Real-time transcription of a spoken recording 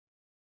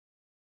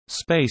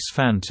Space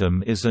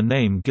Phantom is a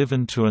name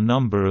given to a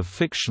number of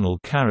fictional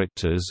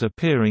characters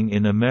appearing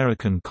in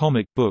American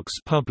comic books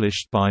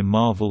published by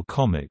Marvel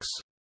Comics.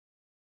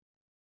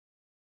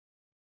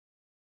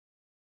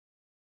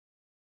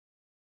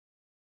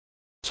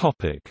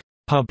 Topic: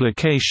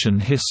 Publication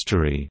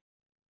history.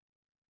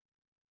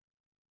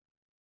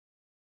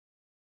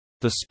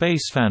 The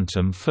Space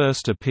Phantom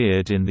first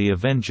appeared in the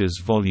Avengers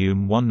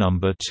Volume 1 No.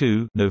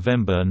 2,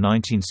 November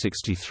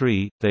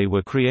 1963. They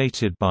were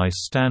created by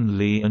Stan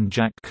Lee and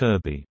Jack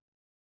Kirby.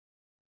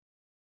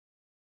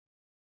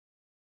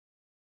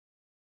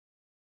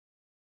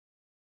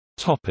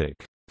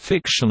 Topic: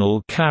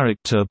 Fictional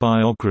character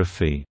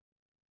biography.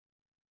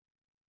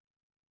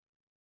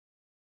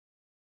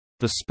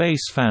 The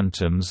Space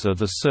Phantoms are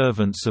the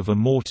servants of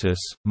Immortus,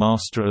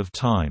 Master of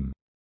Time.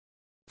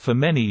 For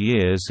many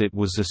years it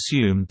was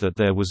assumed that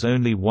there was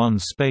only one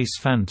Space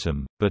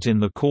Phantom, but in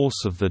the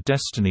course of the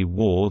Destiny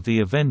War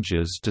the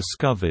Avengers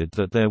discovered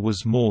that there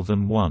was more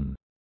than one.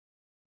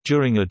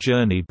 During a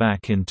journey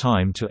back in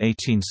time to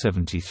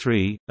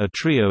 1873, a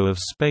trio of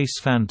Space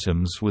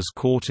Phantoms was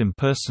caught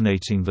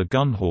impersonating the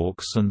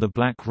Gunhawks and the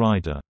Black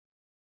Rider.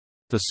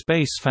 The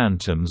Space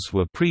Phantoms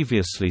were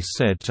previously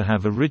said to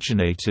have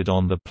originated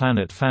on the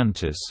planet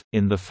Phantus,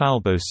 in the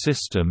Falbo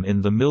system in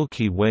the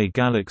Milky Way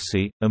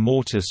galaxy.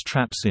 Immortus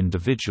traps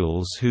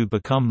individuals who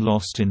become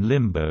lost in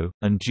limbo,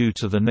 and due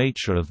to the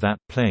nature of that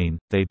plane,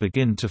 they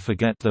begin to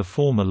forget their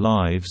former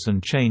lives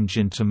and change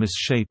into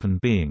misshapen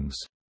beings.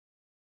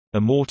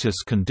 Immortus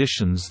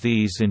conditions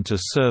these into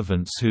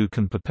servants who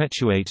can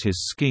perpetuate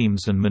his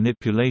schemes and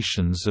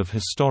manipulations of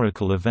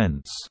historical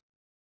events.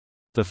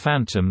 The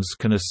Phantoms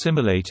can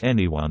assimilate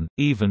anyone,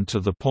 even to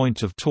the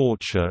point of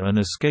torture and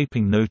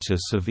escaping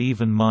notice of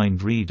even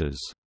mind readers.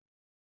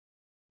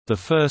 The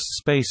first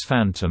Space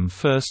Phantom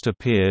first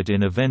appeared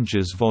in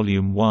Avengers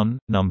Volume 1,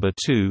 No.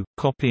 2,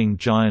 copying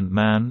Giant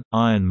Man,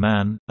 Iron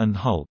Man, and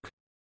Hulk.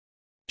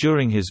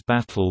 During his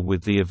battle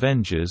with the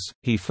Avengers,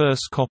 he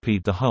first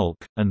copied the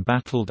Hulk, and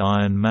battled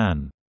Iron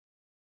Man.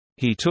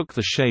 He took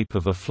the shape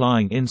of a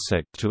flying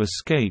insect to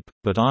escape,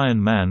 but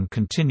Iron Man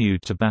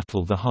continued to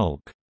battle the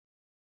Hulk.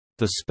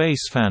 The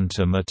Space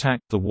Phantom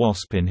attacked the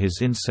Wasp in his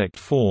insect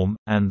form,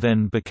 and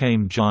then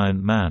became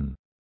Giant Man.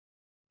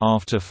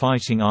 After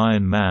fighting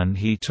Iron Man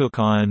he took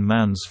Iron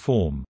Man's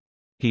form.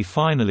 He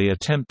finally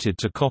attempted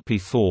to copy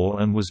Thor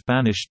and was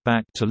banished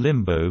back to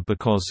Limbo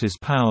because his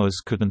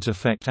powers couldn't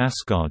affect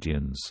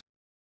Asgardians.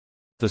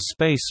 The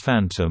Space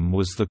Phantom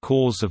was the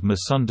cause of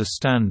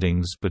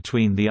misunderstandings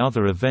between the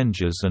other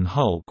Avengers and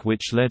Hulk,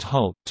 which led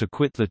Hulk to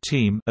quit the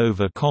team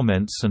over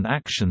comments and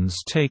actions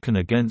taken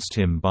against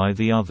him by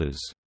the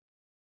others.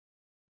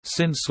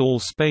 Since all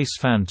Space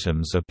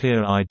Phantoms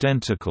appear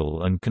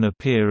identical and can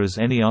appear as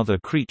any other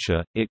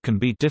creature, it can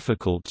be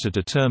difficult to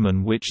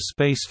determine which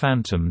Space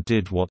Phantom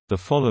did what. The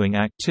following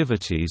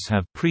activities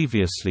have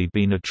previously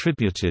been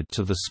attributed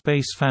to the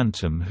Space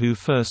Phantom who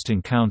first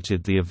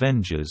encountered the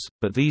Avengers,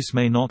 but these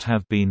may not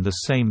have been the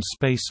same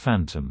Space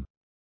Phantom.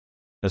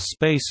 A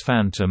Space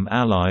Phantom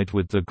allied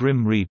with the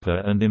Grim Reaper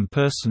and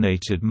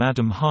impersonated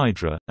Madam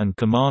Hydra, and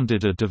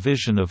commanded a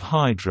division of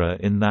Hydra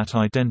in that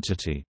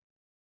identity.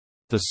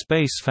 The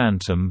Space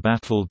Phantom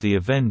battled the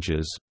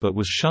Avengers, but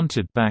was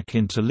shunted back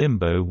into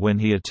Limbo when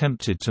he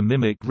attempted to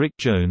mimic Rick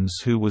Jones,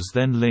 who was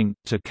then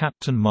linked to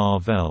Captain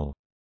Marvel.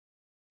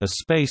 A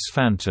Space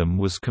Phantom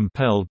was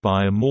compelled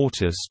by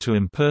Immortus to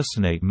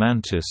impersonate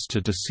Mantis to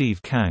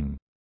deceive Kang.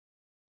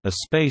 A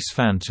Space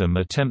Phantom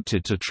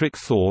attempted to trick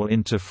Thor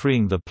into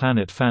freeing the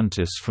planet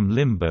Phantus from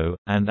Limbo,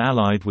 and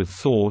allied with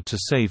Thor to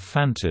save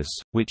Phantus,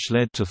 which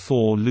led to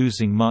Thor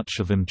losing much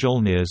of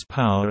Mjolnir's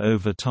power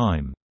over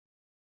time.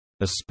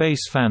 A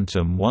Space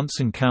Phantom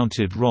once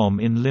encountered Rom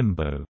in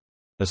Limbo.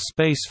 A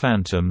Space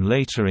Phantom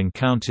later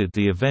encountered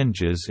the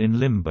Avengers in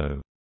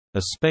Limbo.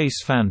 A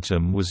Space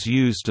Phantom was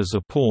used as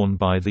a pawn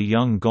by the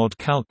young god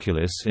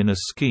Calculus in a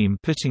scheme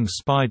pitting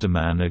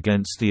Spider-Man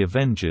against the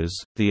Avengers.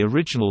 The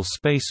original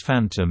Space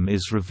Phantom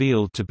is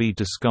revealed to be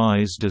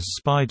disguised as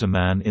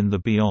Spider-Man in the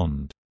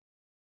Beyond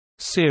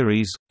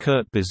series.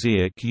 Kurt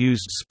Busiek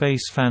used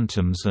Space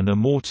Phantoms and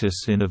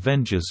Immortus in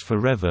Avengers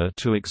Forever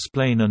to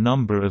explain a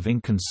number of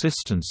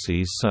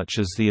inconsistencies, such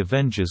as the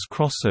Avengers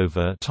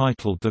crossover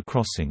titled The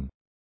Crossing.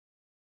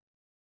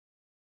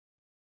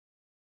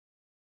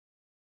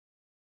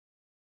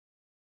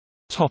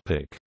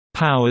 Topic: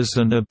 Powers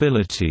and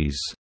abilities.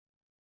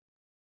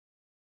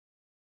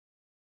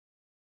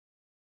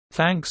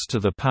 Thanks to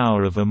the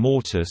power of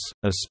Immortus,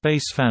 a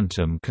Space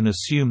Phantom can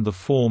assume the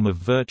form of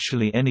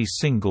virtually any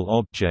single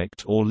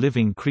object or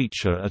living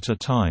creature at a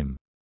time.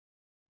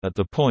 At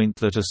the point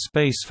that a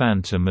Space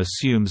Phantom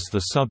assumes the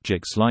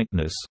subject's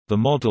likeness, the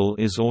model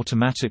is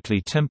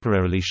automatically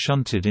temporarily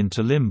shunted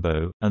into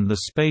Limbo, and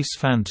the Space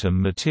Phantom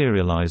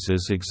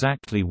materializes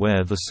exactly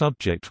where the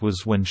subject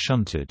was when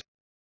shunted.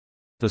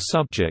 The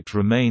subject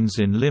remains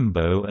in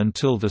limbo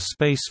until the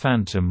Space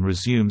Phantom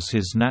resumes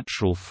his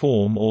natural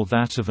form or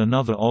that of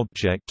another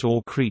object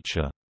or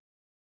creature.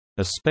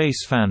 A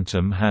Space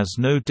Phantom has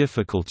no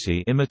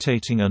difficulty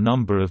imitating a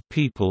number of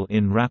people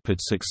in rapid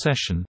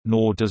succession,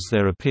 nor does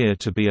there appear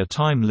to be a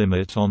time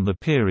limit on the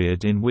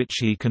period in which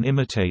he can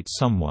imitate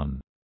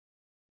someone.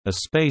 A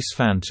Space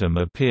Phantom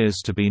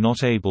appears to be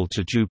not able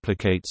to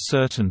duplicate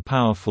certain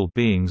powerful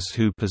beings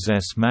who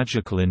possess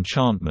magical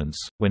enchantments.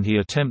 When he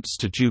attempts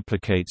to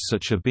duplicate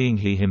such a being,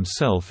 he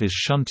himself is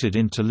shunted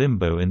into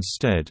limbo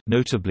instead,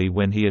 notably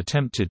when he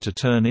attempted to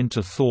turn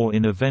into Thor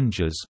in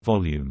Avengers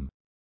Volume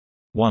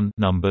 1,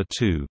 Number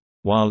 2.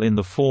 While in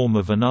the form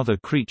of another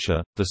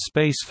creature, the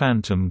Space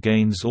Phantom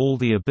gains all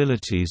the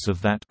abilities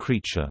of that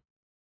creature.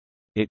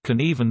 It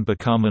can even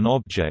become an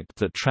object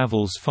that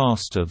travels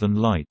faster than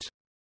light.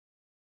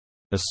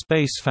 A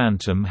Space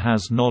Phantom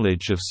has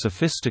knowledge of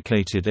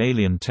sophisticated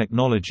alien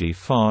technology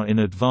far in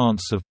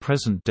advance of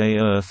present-day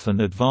Earth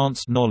and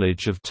advanced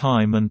knowledge of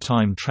time and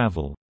time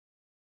travel.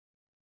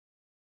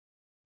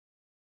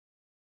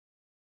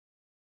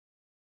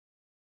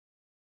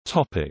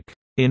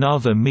 In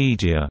other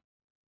media,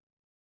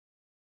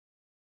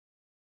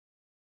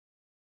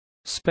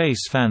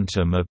 Space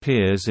Phantom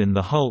appears in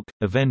the Hulk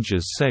 –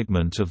 Avengers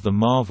segment of the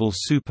Marvel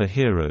Super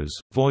Heroes,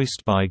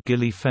 voiced by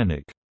Gilly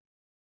Fennick.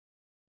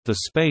 The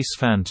Space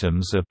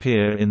Phantoms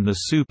appear in the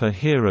Super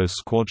Hero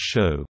Squad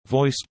show,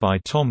 voiced by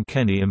Tom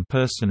Kenny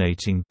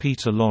impersonating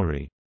Peter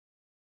Lorre.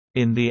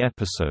 In the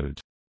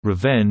episode,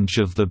 "Revenge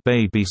of the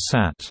Baby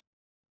Sat",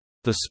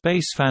 the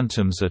Space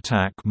Phantoms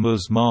attack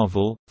Ms.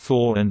 Marvel,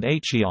 Thor and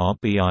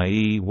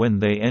Herbie when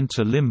they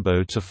enter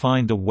Limbo to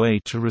find a way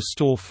to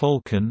restore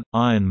Falcon,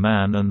 Iron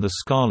Man and the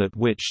Scarlet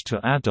Witch to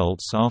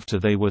adults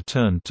after they were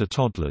turned to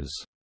toddlers.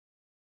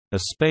 A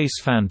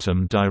Space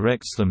Phantom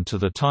directs them to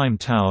the Time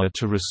Tower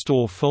to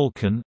restore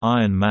Falcon,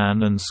 Iron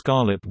Man and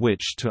Scarlet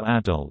Witch to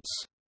adults.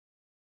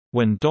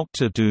 When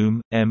Doctor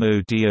Doom,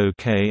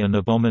 MODOK and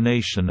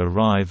Abomination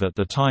arrive at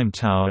the Time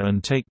Tower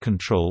and take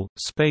control,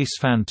 Space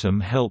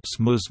Phantom helps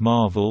Ms.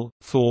 Marvel,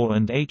 Thor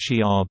and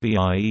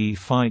Herbie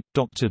fight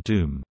Doctor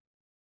Doom.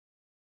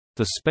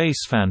 The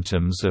Space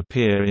Phantoms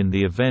appear in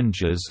the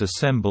Avengers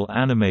Assemble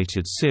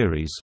animated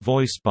series,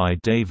 voiced by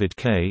David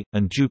Kaye,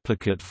 and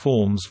duplicate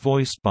forms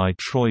voiced by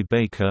Troy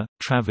Baker,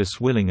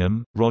 Travis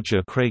Willingham,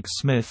 Roger Craig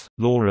Smith,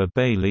 Laura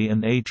Bailey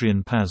and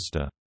Adrian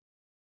Pasdar.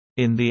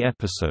 In the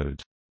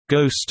episode,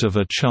 "Ghost of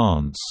a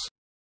Chance",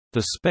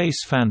 the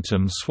Space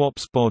Phantom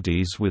swaps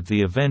bodies with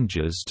the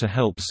Avengers to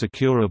help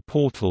secure a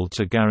portal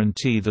to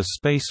guarantee the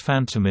Space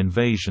Phantom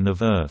invasion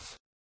of Earth.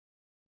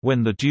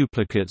 When the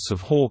duplicates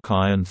of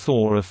Hawkeye and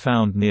Thor are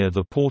found near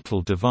the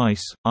portal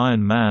device,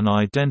 Iron Man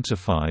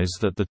identifies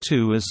that the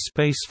two as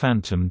Space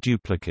Phantom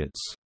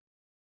duplicates.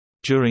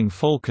 During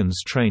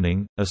Falcon's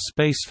training, a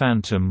Space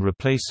Phantom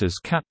replaces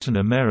Captain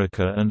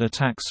America and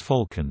attacks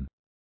Falcon.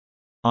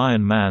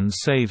 Iron Man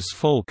saves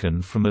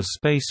Falcon from a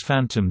Space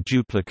Phantom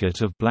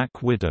duplicate of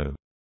Black Widow.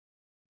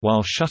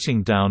 While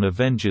shutting down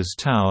Avengers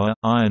Tower,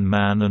 Iron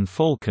Man and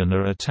Falcon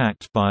are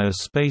attacked by a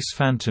Space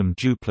Phantom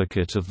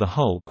duplicate of the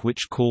Hulk,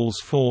 which calls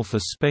forth a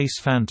Space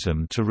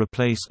Phantom to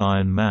replace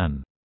Iron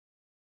Man.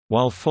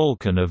 While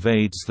Falcon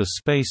evades the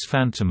Space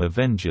Phantom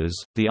Avengers,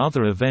 the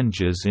other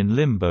Avengers in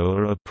Limbo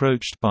are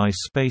approached by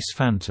Space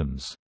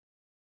Phantoms.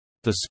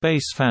 The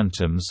Space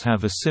Phantoms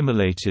have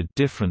assimilated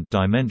different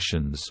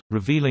dimensions,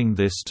 revealing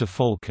this to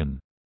Falcon.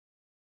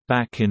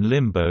 Back in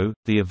Limbo,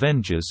 the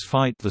Avengers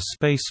fight the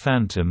Space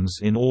Phantoms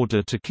in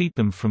order to keep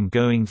them from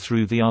going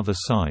through the other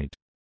side.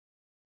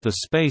 The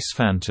Space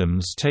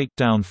Phantoms take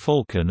down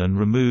Falcon and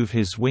remove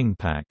his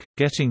wingpack,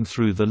 getting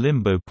through the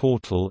Limbo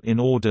portal in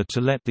order to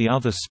let the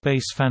other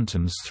Space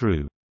Phantoms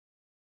through.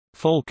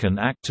 Falcon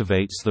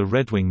activates the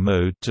Redwing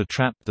mode to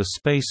trap the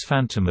Space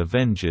Phantom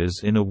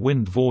Avengers in a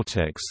wind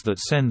vortex that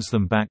sends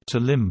them back to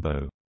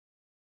Limbo.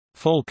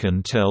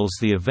 Falcon tells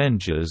the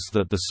Avengers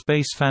that the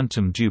Space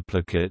Phantom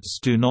duplicates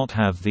do not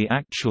have the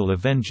actual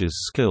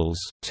Avengers' skills,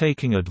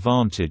 taking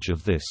advantage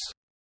of this.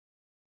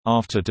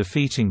 After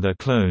defeating their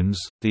clones,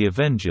 the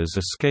Avengers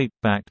escape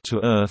back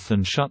to Earth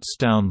and shuts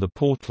down the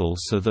portal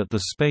so that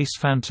the Space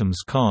Phantoms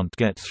can't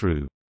get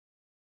through.